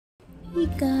Hey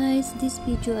guys, this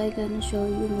video I gonna show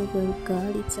you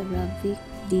Mugalgal. It's Arabic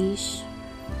dish.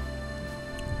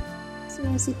 This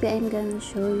recipe I'm gonna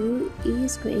show you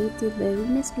is created by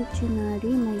Rina's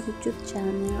Kitchenary, my YouTube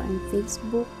channel and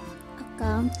Facebook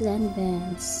account Land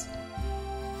Bands.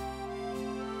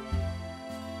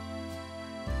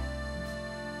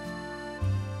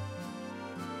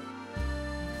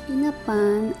 In a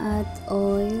pan, add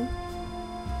oil,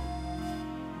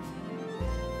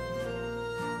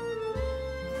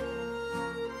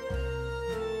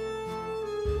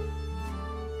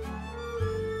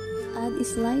 add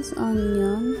sliced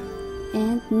onion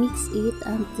and mix it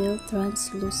until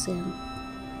translucent.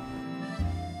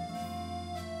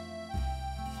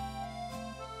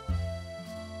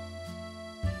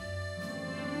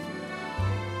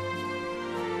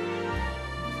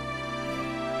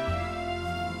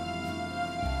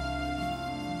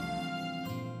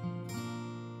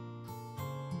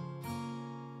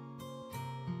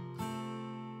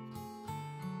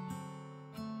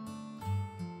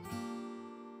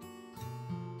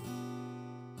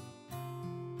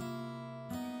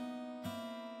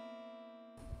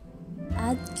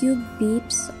 Add cubed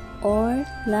beefs or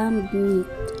lamb meat.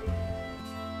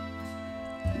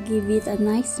 Give it a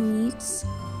nice mix.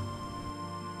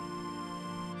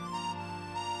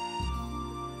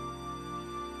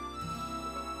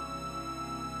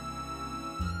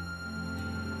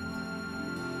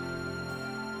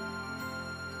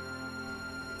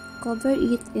 Cover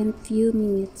it in few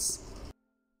minutes.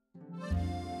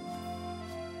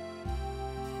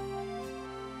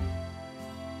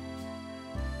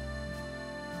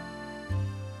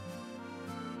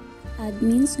 Add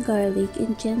minced garlic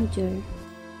and ginger,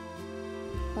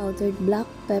 powdered black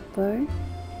pepper,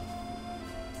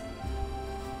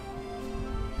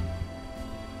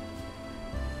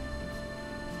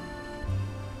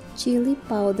 chili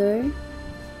powder,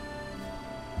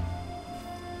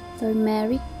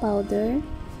 turmeric powder,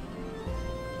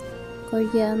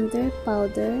 coriander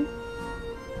powder,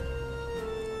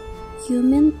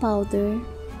 cumin powder,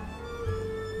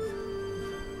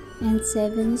 and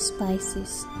 7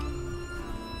 spices.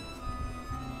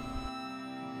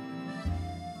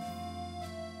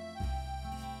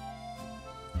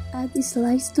 Add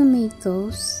sliced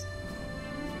tomatoes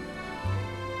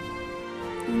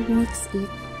and mix it.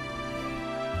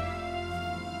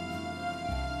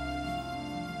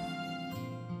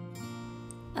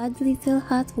 Add little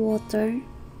hot water.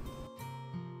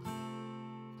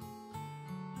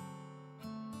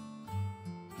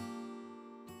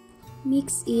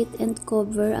 Mix it and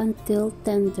cover until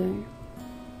tender.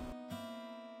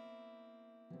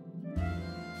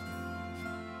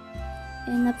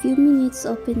 In a few minutes,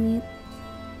 open it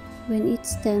when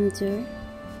it's tender.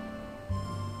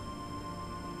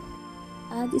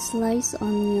 Add sliced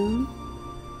onion,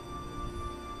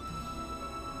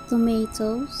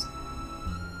 tomatoes,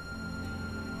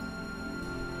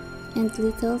 and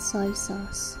little soy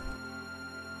sauce.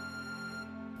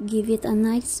 Give it a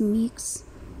nice mix.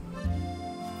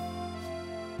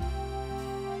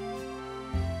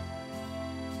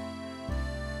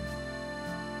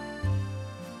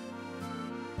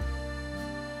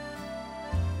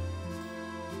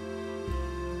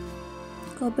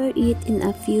 Cover it in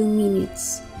a few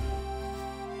minutes.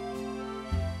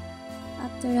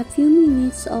 After a few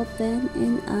minutes, open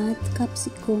and add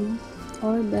capsicum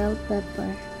or bell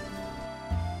pepper.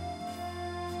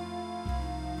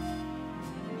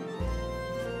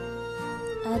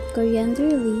 Add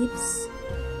coriander leaves.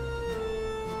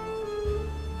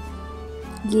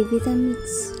 Give it a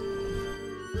mix.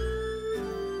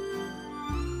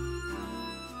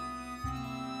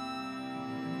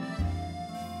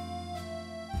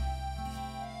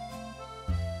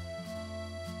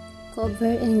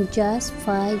 Cover in just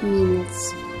 5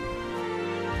 minutes.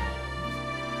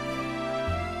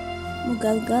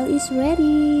 Mugalgal is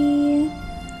ready.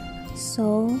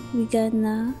 So we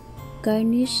gonna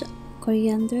garnish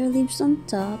coriander leaves on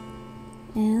top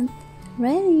and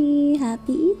ready.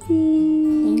 Happy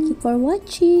eating. Thank you for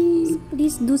watching.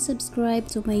 Please do subscribe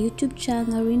to my YouTube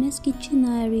channel Rina's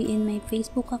Kitchenary and my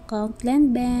Facebook account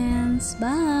Land Bands.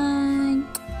 Bye.